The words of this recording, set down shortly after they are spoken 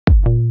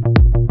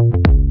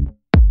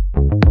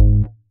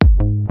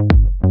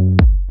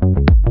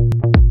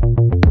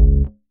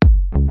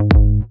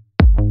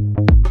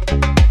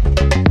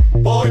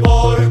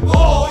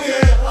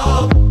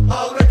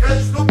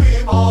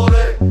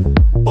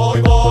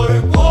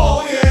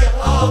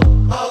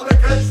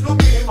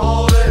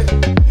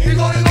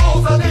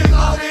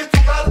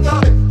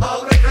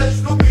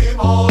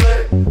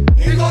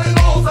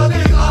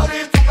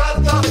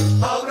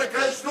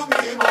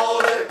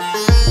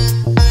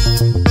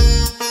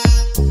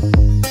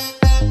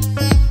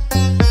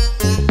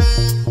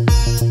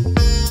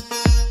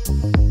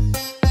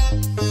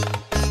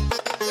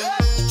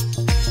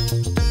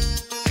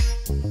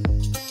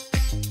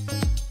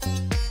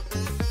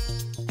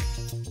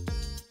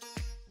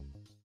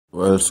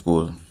World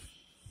School.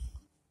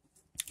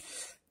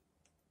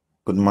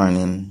 Good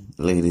morning,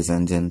 ladies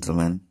and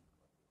gentlemen.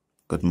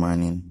 Good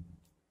morning,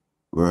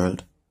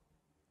 world.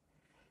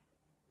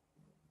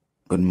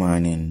 Good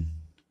morning,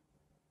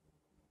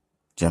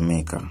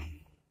 Jamaica.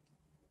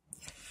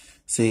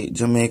 See,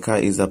 Jamaica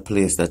is a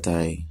place that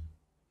I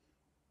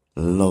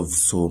love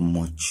so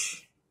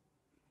much.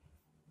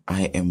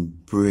 I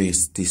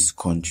embrace this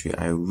country.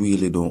 I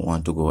really don't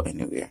want to go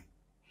anywhere.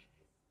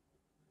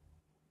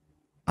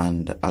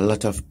 And a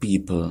lot of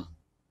people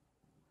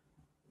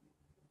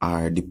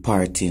are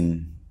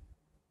departing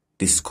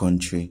this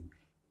country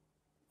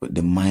with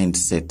the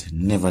mindset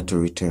never to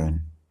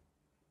return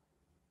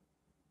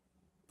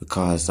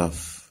because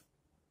of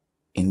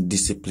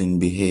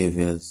indisciplined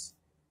behaviors,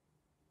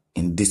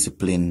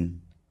 indisciplined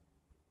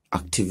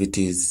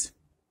activities,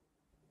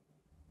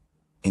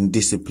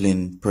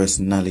 indisciplined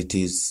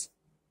personalities,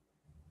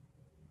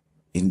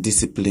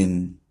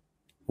 indisciplined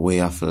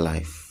way of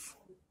life.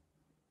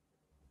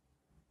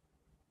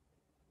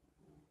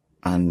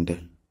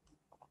 And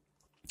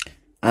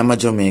I'm a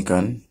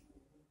Jamaican,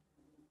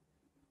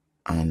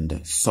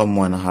 and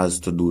someone has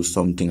to do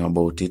something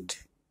about it.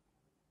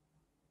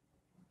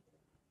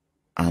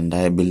 And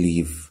I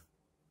believe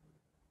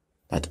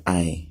that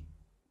I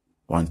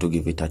want to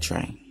give it a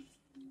try.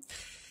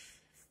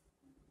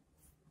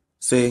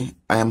 Say,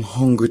 I am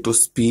hungry to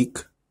speak,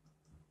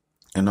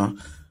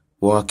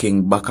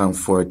 walking back and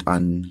forth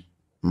on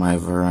my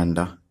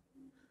veranda,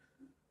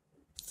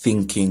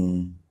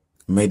 thinking,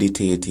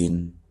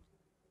 meditating,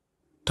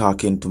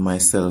 talking to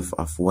myself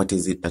of what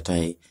is it that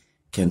I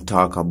can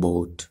talk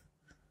about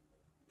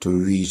to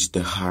reach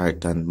the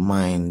heart and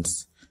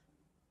minds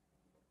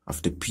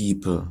of the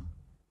people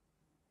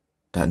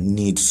that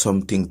need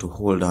something to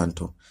hold on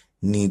to,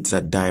 needs a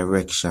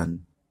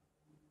direction.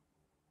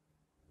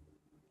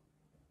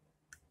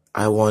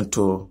 I want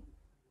to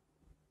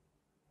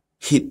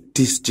hit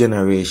this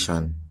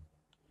generation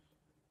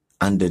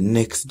and the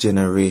next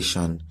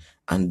generation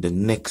and the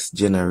next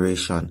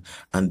generation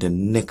and the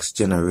next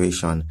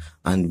generation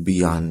and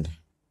beyond.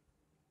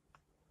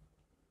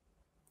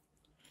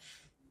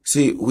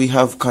 See, we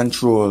have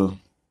control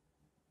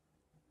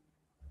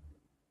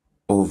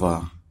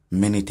over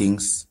many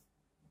things,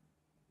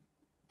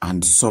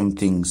 and some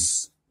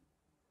things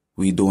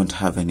we don't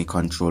have any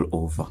control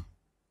over.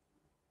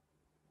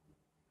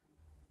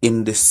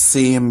 In the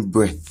same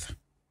breath,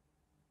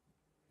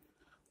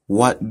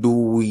 what do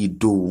we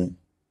do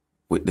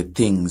with the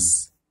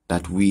things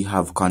that we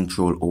have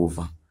control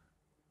over?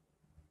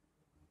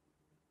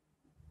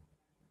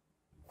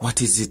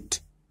 What is it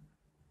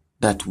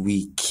that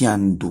we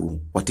can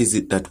do? What is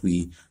it that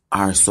we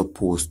are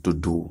supposed to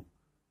do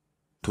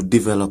to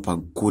develop a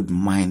good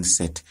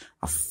mindset,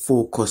 a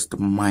focused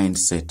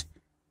mindset,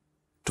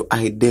 to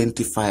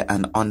identify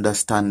and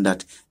understand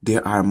that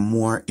there are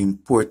more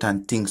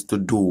important things to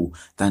do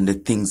than the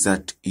things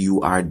that you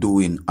are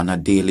doing on a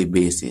daily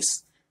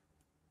basis?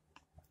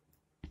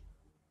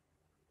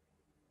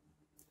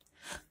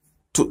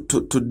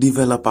 To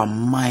develop a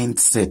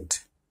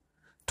mindset,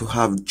 to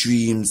have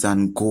dreams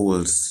and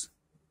goals,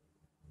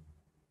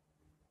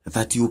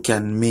 that you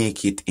can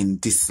make it in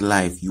this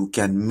life, you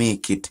can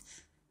make it,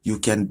 you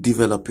can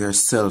develop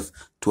yourself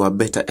to a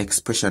better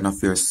expression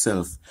of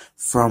yourself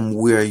from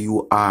where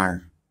you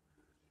are.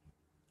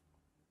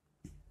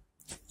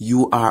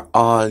 You are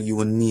all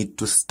you need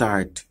to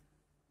start.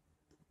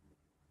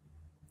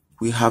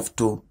 We have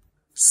to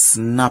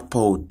snap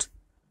out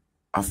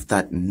of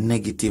that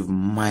negative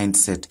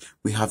mindset.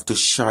 We have to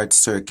short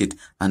circuit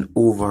and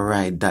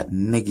override that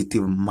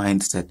negative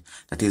mindset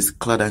that is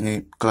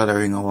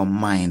cluttering our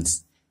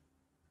minds,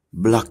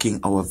 blocking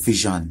our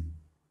vision,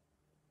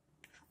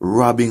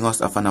 robbing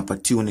us of an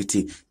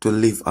opportunity to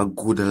live a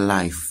good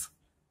life.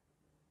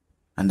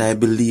 And I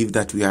believe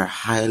that we are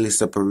highly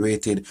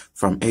separated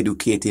from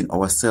educating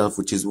ourselves,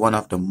 which is one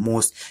of the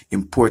most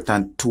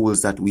important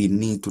tools that we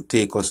need to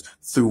take us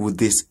through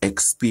this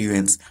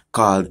experience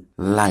called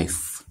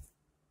life.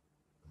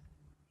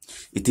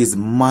 It is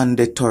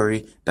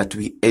mandatory that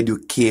we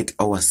educate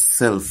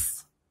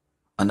ourselves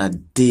on a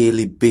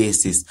daily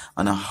basis,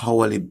 on a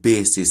hourly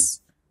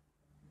basis.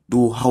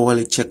 Do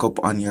hourly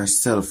checkup on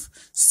yourself.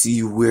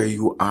 See where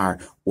you are.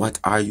 What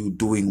are you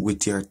doing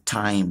with your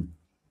time?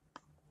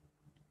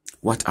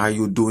 What are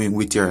you doing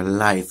with your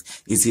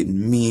life? Is it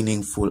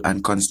meaningful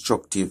and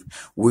constructive?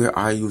 Where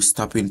are you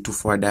stopping to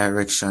for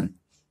direction?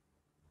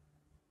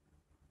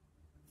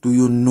 Do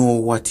you know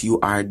what you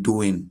are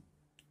doing?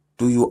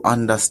 Do you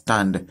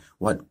understand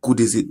what good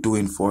is it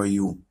doing for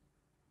you?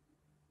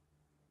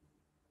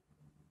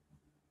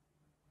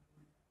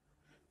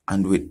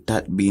 And with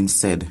that being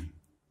said,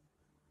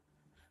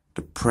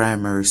 the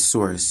primary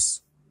source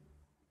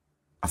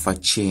of a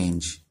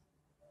change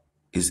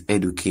is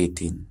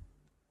educating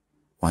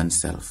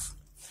oneself.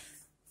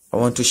 I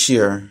want to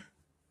share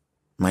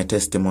my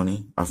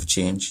testimony of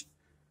change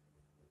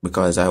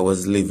because I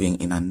was living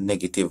in a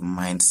negative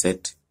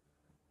mindset,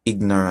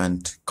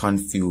 ignorant,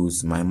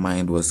 confused. My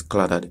mind was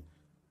cluttered.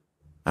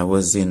 I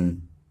was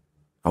in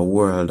a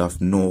world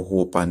of no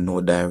hope and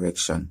no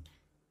direction.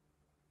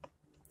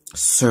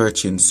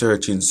 Searching,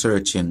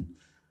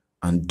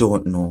 and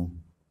don't know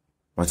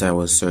what I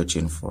was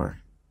searching for.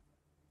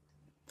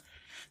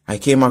 I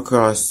came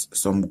across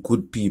some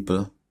good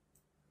people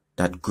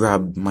that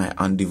grabbed my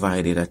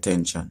undivided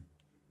attention,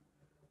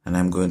 and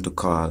I'm going to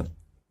call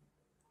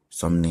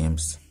some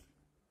names.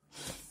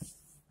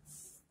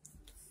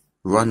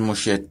 Ron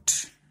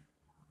Muschett,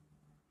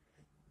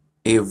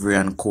 Avery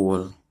and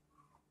Cole,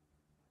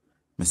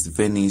 Miss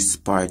Venice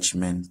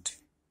Parchment,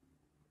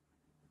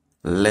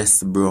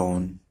 Les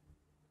Brown,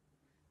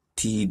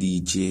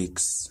 T.D.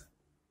 Jakes,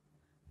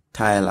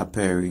 Tyler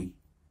Perry,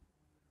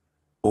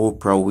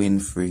 Oprah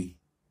Winfrey,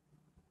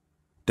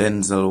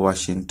 Denzel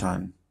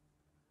Washington,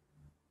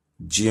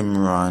 Jim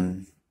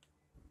Rohn,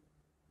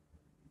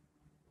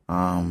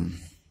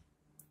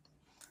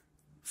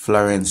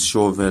 Florence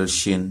Chauvel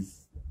Shin,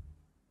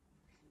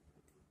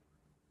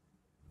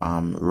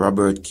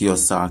 Robert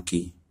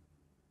Kiyosaki,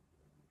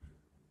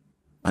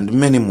 and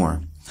many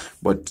more.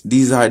 But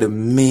these are the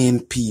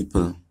main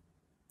people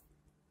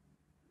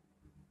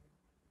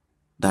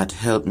that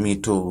helped me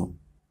to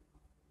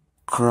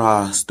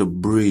cross the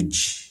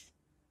bridge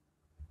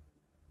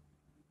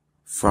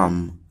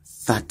from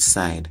that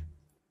side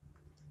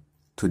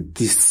to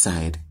this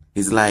side.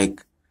 It's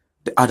like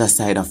the other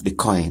side of the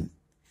coin.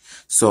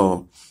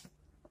 So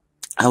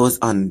I was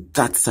on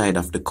that side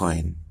of the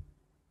coin.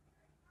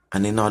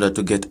 And in order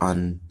to get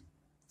on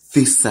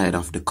this side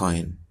of the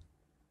coin,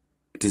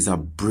 it is a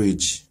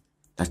bridge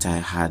that I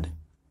had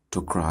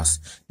to cross.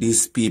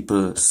 These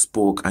people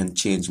spoke and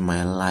changed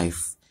my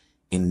life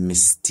in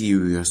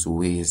mysterious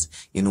ways,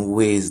 in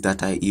ways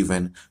that I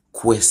even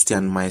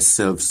question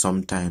myself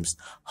sometimes.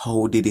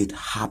 How did it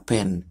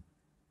happen?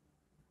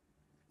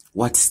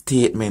 What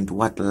statement,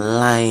 what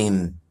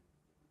line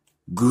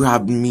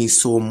grabbed me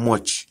so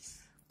much,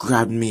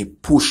 grabbed me,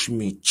 pushed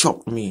me,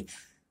 choked me,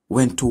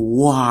 went to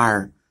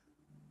war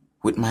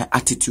with my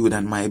attitude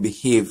and my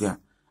behavior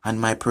and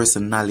my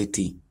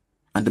personality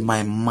and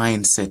my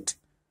mindset?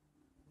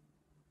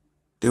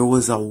 There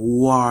was a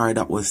war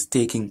that was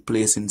taking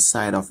place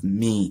inside of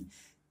me,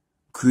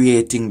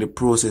 creating the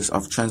process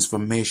of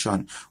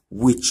transformation,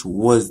 which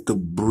was the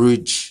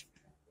bridge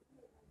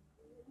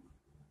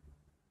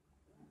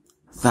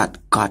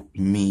that got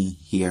me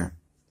here.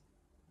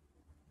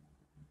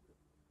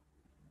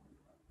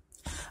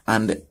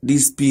 And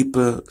these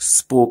people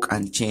spoke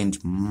and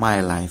changed my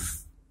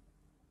life.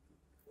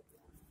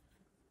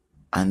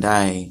 And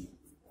I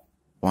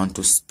want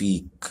to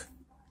speak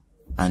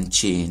and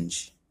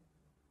change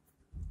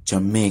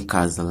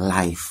Jamaica's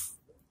life.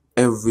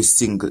 Every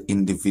single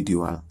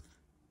individual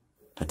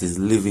that is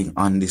living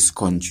on this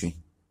country.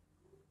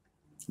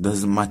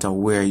 Doesn't matter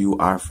where you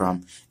are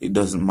from. It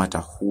doesn't matter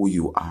who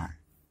you are.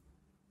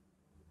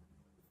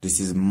 This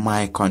is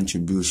my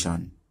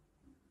contribution.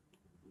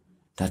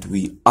 That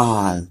we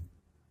all,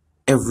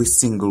 every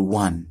single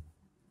one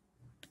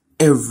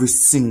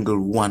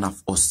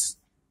of us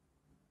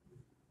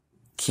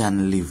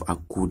can live a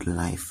good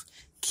life,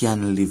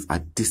 can live a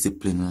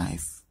disciplined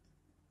life.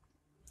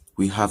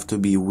 We have to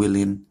be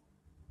willing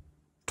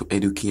to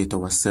educate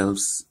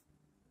ourselves.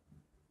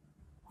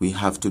 We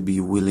have to be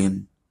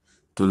willing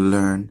to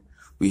learn.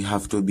 We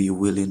have to be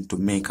willing to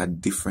make a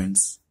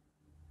difference.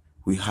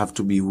 We have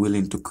to be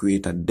willing to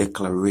create a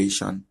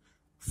declaration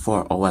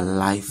for our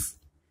life.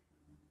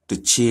 The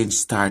change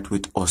starts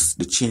with us.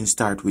 The change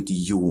starts with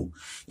you.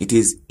 It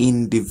is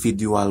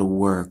individual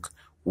work,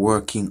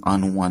 working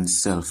on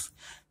oneself.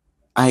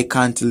 I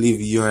can't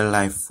live your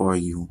life for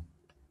you.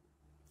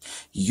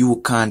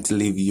 You can't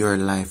live your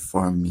life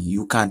for me.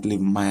 You can't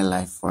live my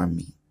life for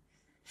me.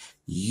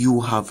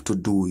 You have to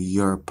do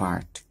your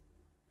part.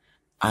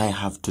 I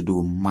have to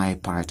do my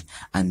part.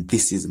 And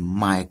this is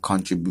my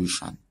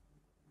contribution.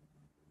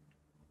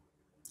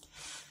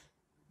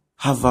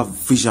 Have a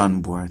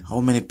vision board.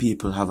 How many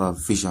people have a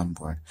vision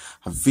board?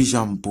 A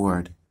vision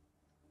board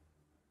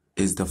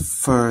is the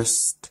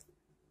first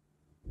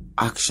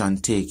action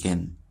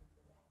taken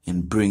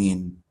in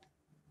bringing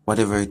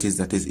whatever it is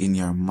that is in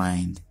your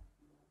mind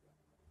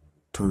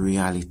to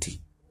reality.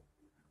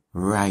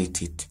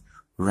 Write it.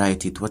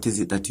 Write it. What is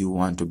it that you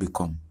want to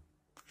become?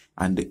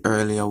 And the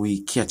earlier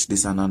we catch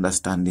this and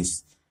understand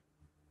this,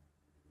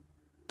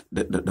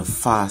 the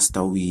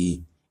faster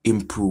we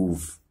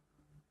improve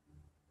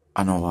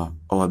on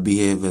our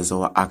behaviors,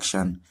 our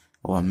action,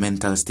 our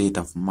mental state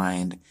of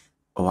mind,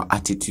 our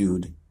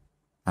attitude,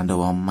 and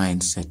our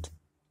mindset.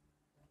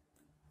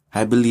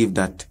 I believe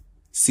that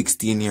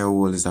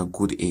 16-year-old is a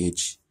good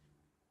age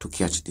to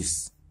catch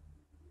this.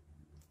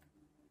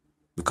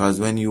 Because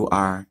when you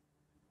are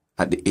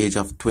at the age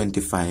of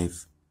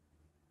 25,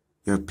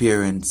 your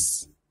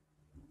parents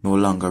no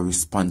longer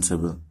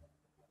responsible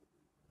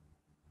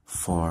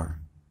for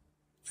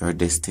your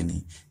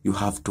destiny. You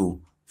have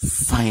to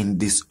find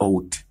this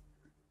out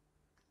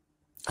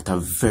at a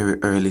very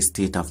early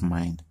state of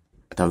mind,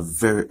 at a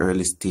very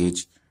early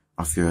stage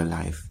of your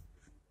life.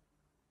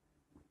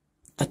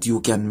 That you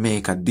can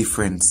make a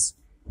difference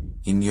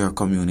in your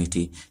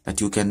community,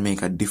 that you can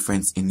make a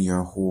difference in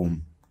your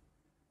home,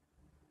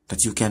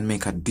 that you can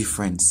make a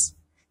difference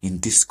in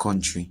this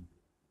country,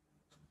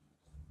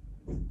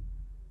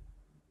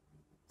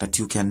 that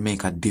you can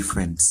make a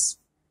difference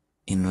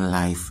in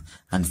life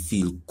and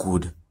feel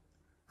good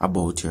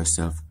about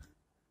yourself.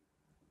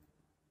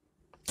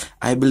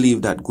 I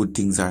believe that good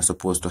things are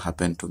supposed to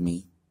happen to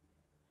me.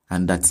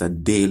 And that's a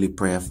daily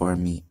prayer for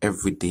me.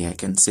 Every day I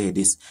can say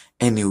this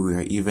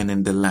anywhere, even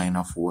in the line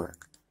of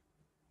work.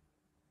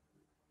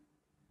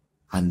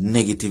 And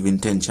negative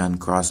intention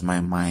cross my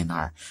mind,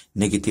 or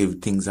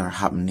negative things are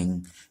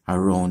happening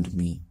around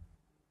me,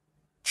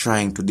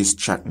 trying to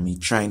distract me,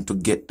 trying to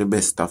get the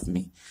best of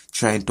me,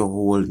 trying to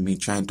hold me,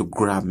 trying to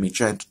grab me,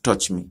 trying to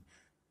touch me.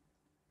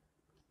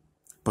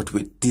 But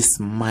with this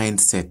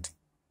mindset,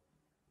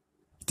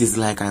 it is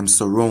like I'm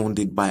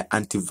surrounded by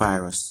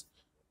antivirus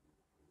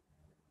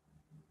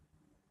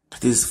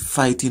that is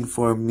fighting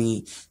for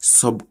me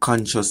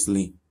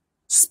subconsciously,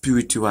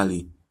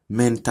 spiritually,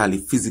 mentally,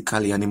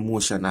 physically, and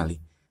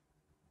emotionally,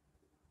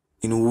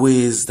 in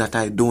ways that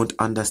I don't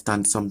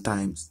understand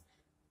sometimes.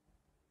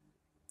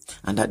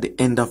 And at the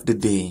end of the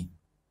day,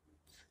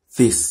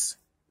 this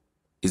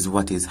is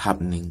what is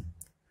happening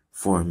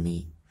for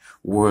me.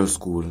 World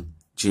School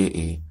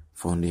JA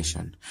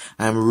Foundation.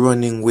 I'm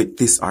running with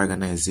this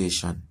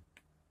organization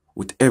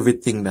with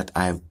everything that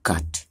I've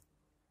got.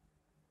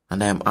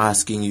 And I'm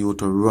asking you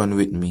to run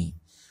with me,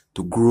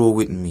 to grow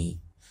with me,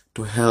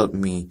 to help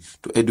me,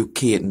 to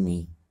educate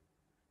me,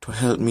 to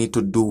help me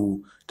to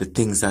do the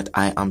things that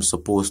I am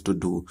supposed to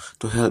do,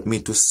 to help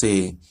me to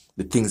say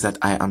the things that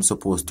I am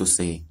supposed to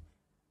say.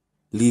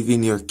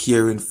 Leaving your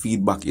caring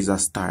feedback is a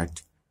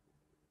start.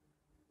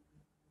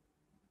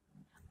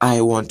 I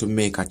want to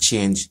make a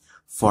change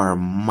for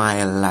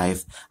my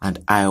life,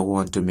 and I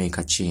want to make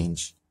a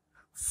change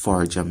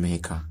for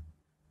Jamaica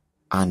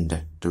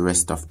and the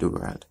rest of the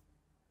world.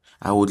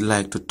 I would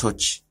like to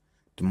touch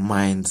the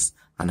minds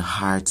and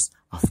hearts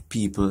of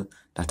people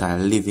that are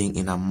living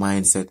in a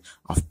mindset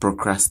of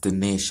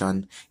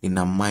procrastination, in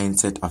a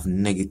mindset of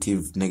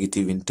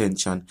negative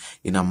intention,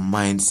 in a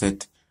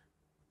mindset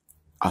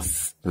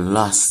of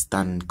lust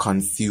and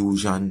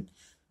confusion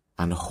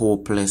and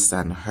hopeless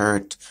and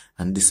hurt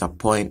and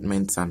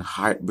disappointments and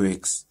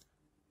heartbreaks.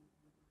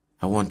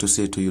 I want to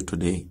say to you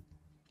today,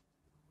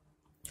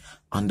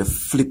 on the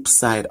flip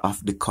side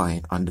of the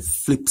coin, on the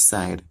flip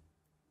side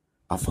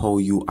of how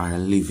you are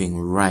living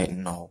right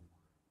now,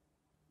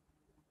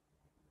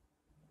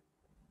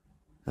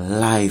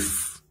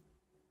 life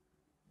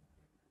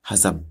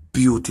has a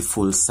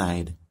beautiful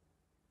side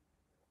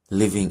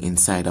living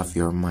inside of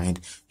your mind.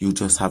 You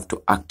just have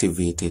to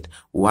activate it.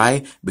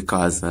 Why?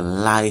 Because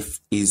life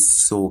is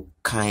so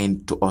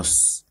kind to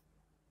us.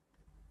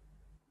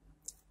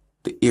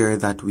 The air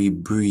that we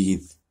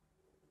breathe,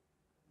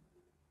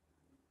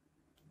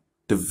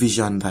 the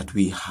vision that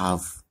we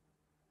have,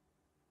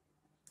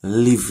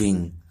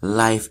 living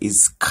life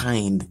is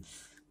kind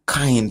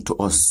to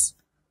us.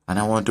 And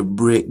I want to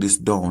break this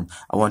down.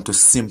 I want to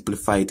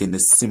simplify it in the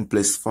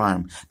simplest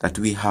form, that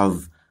we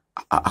have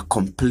a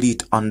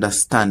complete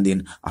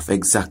understanding of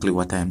exactly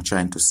what I am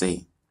trying to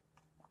say.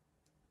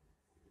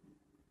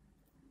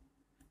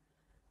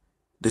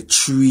 The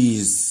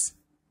trees,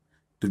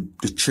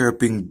 the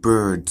chirping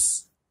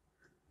birds,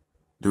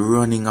 the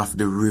running of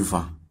the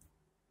river,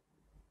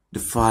 the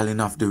falling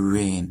of the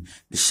rain,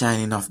 the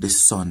shining of the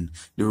sun,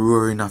 the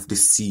roaring of the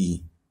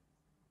sea.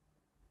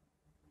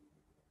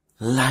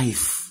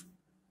 Life,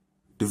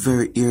 the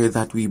very air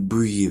that we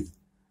breathe,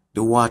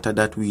 the water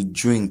that we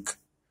drink,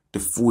 the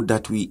food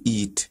that we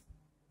eat.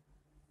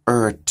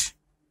 Earth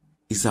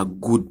is a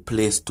good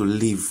place to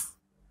live.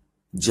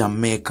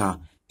 Jamaica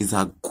is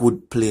a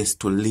good place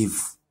to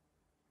live.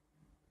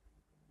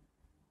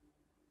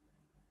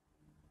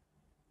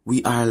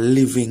 We are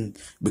living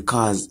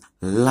because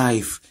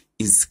life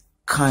is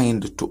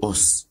kind to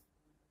us.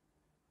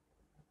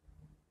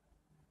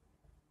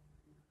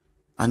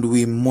 And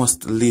we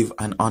must live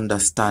and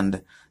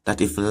understand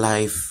that if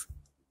life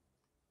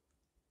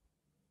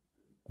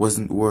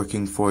wasn't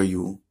working for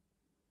you,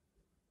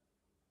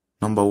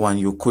 number one,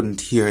 you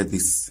couldn't hear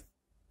this.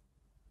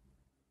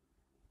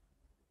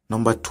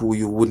 Number two,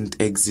 you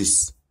wouldn't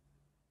exist,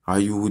 or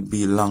you would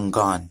be long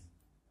gone.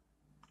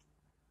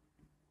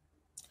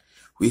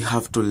 We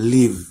have to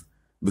live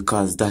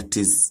because that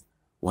is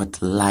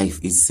what life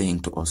is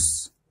saying to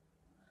us.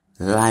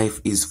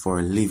 Life is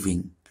for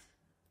living,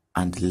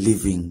 and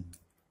living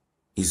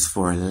is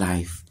for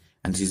life.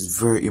 And it is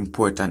very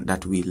important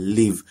that we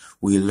live.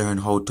 We learn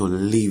how to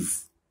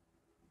live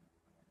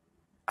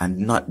and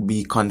not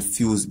be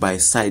confused by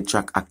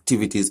sidetrack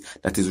activities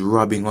that is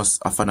robbing us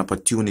of an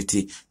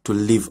opportunity to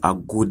live a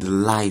good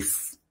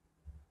life.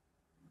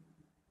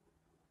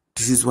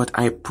 This is what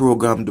I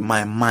programmed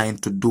my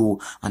mind to do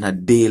on a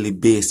daily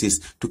basis,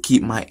 to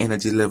keep my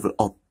energy level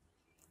up,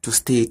 to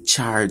stay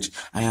charged.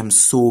 I am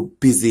so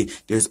busy.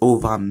 There's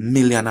over 1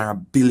 million or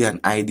 1 billion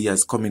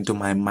ideas coming to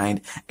my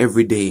mind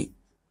every day.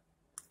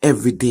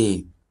 Every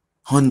day.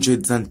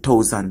 Hundreds and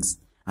thousands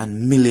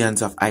and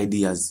millions of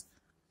ideas.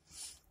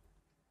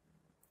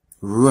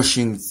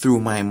 rushing through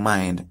my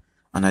mind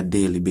on a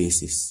daily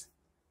basis.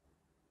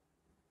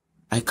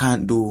 I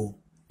can't do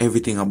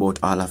everything about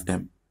all of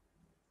them,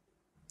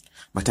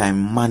 but I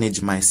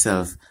manage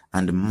myself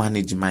and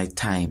manage my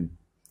time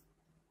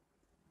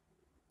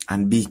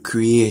and be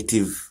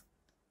creative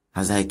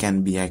as I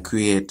can be. I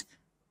create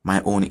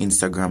my own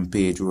Instagram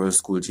page, World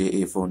School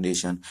JA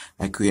Foundation.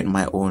 I create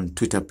my own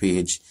Twitter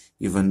page,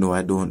 even though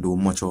I don't do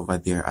much over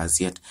there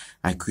as yet.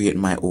 I create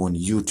my own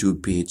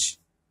YouTube page.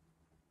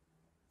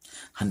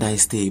 And I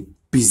stay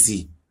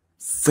busy,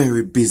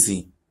 very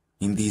busy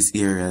in these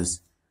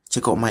areas.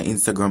 Check out my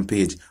Instagram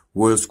page,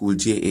 World School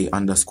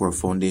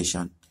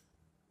JA_Foundation.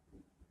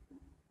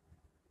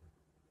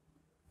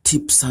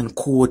 Tips and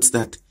quotes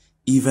that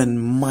even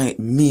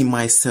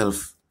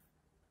myself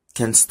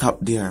can stop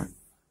there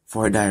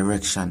for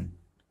direction.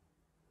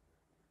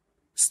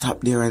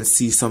 Stop there and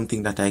see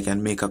something that I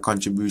can make a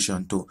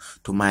contribution to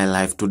my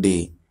life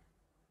today.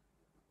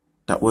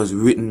 That was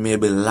written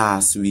maybe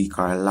last week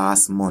or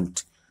last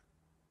month.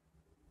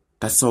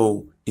 That's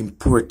how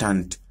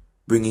important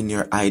bringing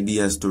your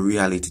ideas to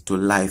reality, to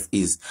life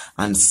is.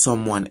 And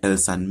someone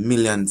else and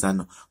millions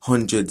and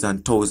hundreds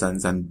and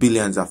thousands and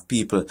billions of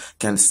people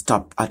can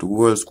stop at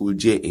World School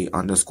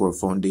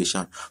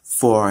JA_Foundation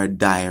for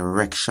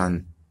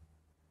direction.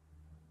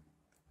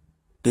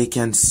 They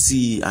can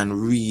see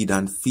and read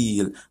and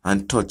feel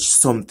and touch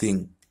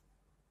something.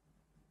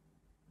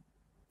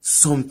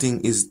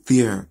 Something is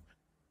there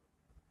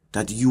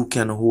that you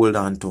can hold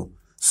on to.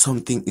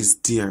 Something is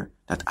there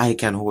that I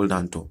can hold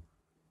on to.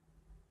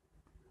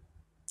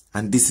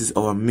 And this is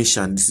our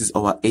mission. This is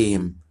our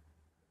aim.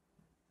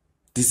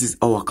 This is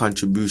our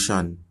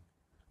contribution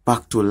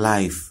back to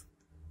life.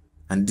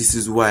 And this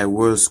is why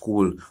World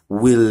School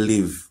will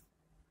live.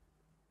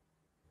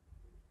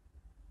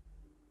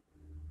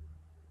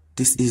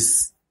 This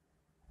is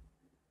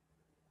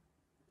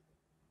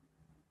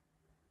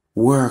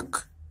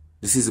work.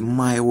 This is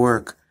my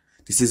work.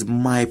 This is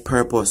my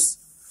purpose.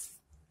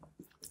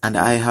 And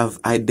I have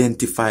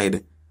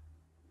identified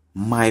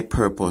my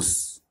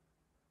purpose.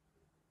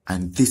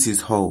 And this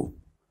is how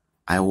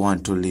I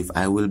want to live.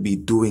 I will be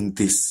doing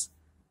this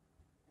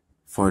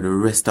for the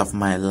rest of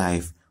my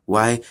life.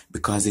 Why?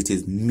 Because it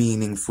is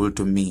meaningful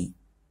to me.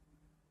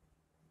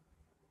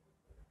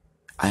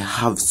 I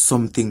have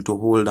something to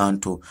hold on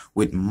to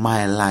with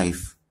my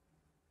life.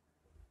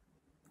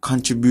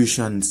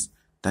 Contributions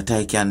that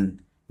I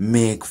can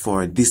make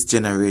for this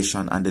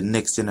generation and the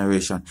next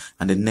generation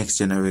and the next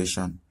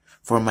generation.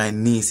 For my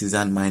nieces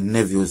and my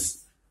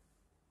nephews.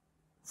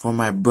 For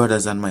my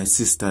brothers and my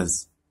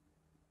sisters.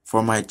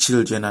 For my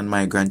children and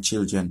my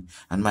grandchildren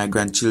and my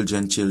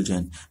grandchildren's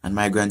children and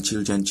my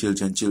grandchildren's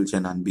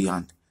children and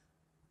beyond.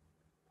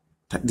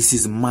 That this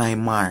is my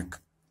mark.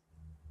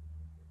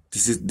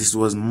 This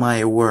was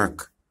my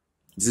work.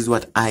 This is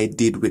what I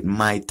did with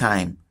my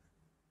time.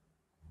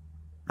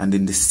 And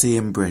in the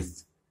same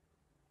breath,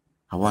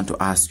 I want to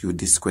ask you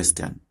this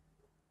question.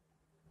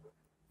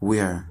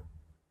 Where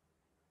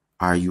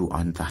are you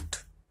on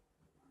that?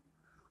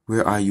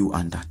 Where are you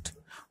on that?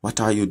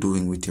 What are you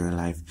doing with your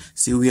life?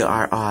 See, we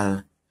are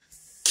all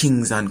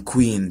kings and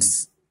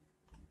queens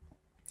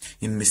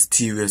in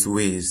mysterious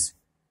ways.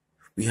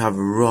 We have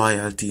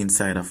royalty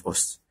inside of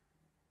us.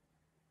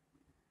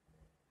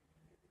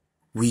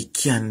 We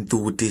can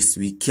do this.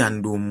 We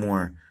can do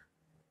more.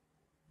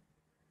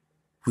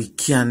 We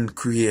can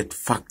create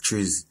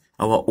factories,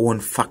 our own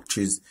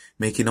factories,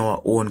 making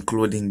our own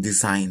clothing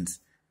designs.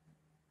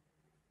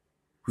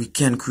 We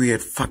can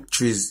create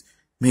factories,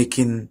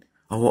 making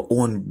our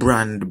own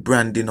brand,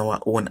 branding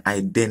our own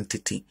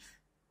identity,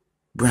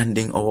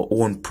 branding our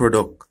own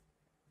product.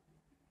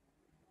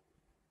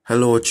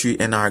 Hello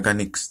 3N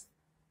Organics.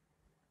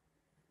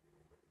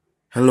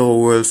 Hello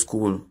World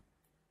School.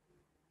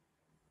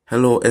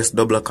 Hello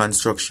SW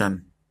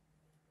Construction.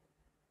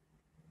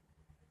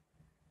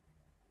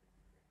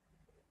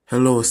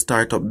 Hello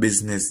startup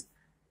business.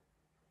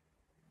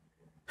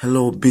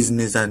 Hello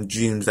business and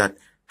dreams that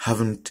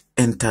haven't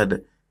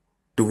entered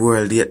the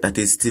world yet, that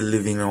is still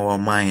living in our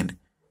mind.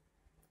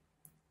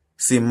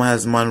 See,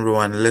 Miles Monroe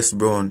and Les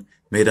Brown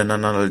made an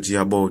analogy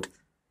about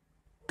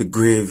the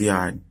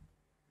graveyard,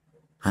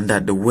 and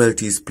that the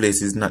wealthiest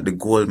place is not the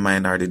gold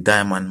mine or the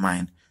diamond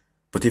mine,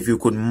 but if you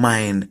could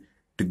mine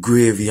the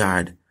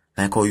graveyard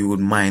like how you would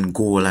mine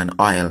gold and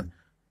oil,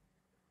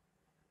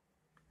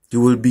 you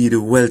will be the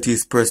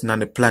wealthiest person on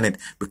the planet,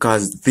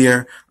 because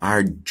there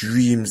are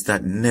dreams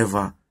that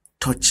never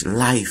touch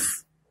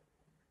life,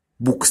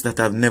 books that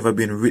have never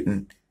been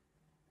written,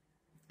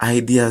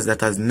 ideas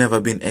that has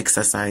never been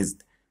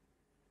exercised.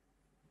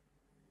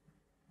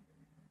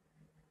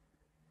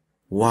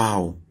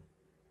 Wow.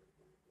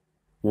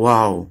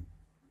 Wow.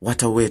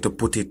 What a way to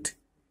put it.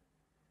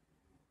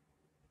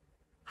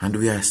 And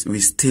we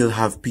still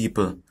have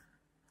people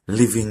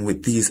living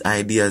with these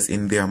ideas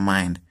in their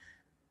mind,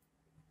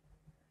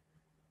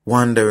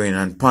 wondering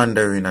and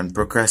pondering and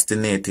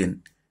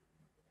procrastinating,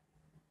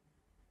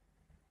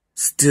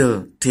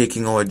 still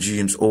taking our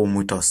dreams home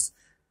with us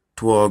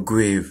to our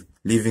grave,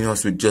 leaving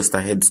us with just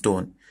a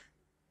headstone.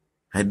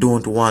 I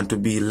don't want to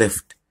be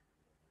left.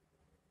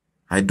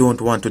 I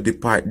don't want to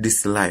depart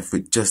this life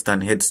with just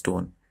an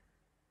headstone.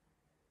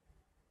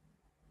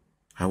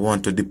 I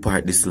want to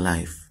depart this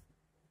life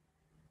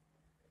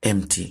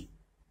empty,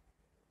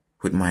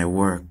 with my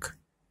work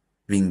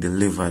being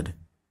delivered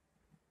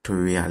to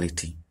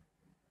reality.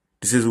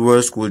 This is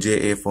World School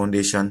JA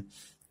Foundation,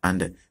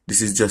 and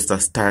this is just a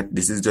start.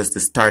 This is just the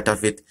start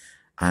of it.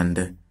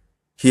 And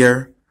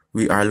here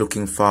we are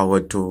looking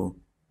forward to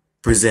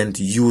present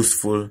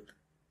useful,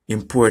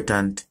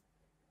 important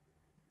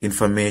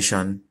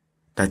information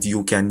that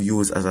you can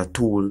use as a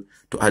tool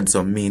to add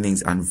some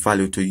meanings and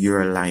value to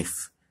your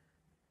life.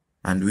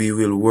 And we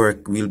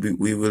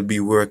will be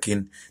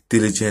working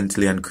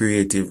diligently and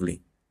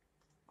creatively.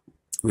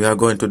 We are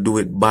going to do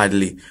it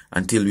badly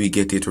until we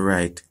get it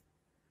right.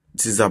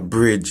 This is a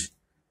bridge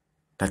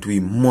that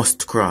we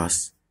must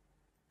cross,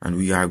 and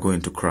we are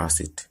going to cross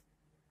it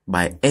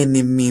by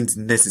any means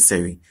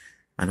necessary.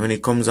 And when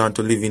it comes on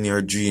to living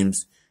your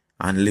dreams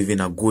and living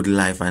a good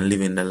life and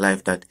living the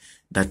life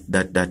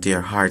that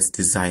your hearts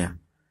desire,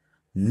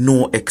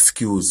 no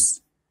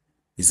excuse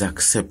is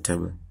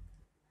acceptable.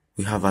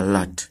 We have a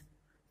lot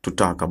to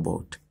talk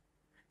about.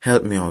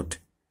 Help me out.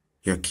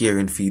 Your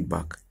caring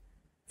feedback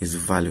is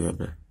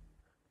valuable.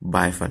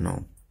 Bye for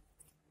now.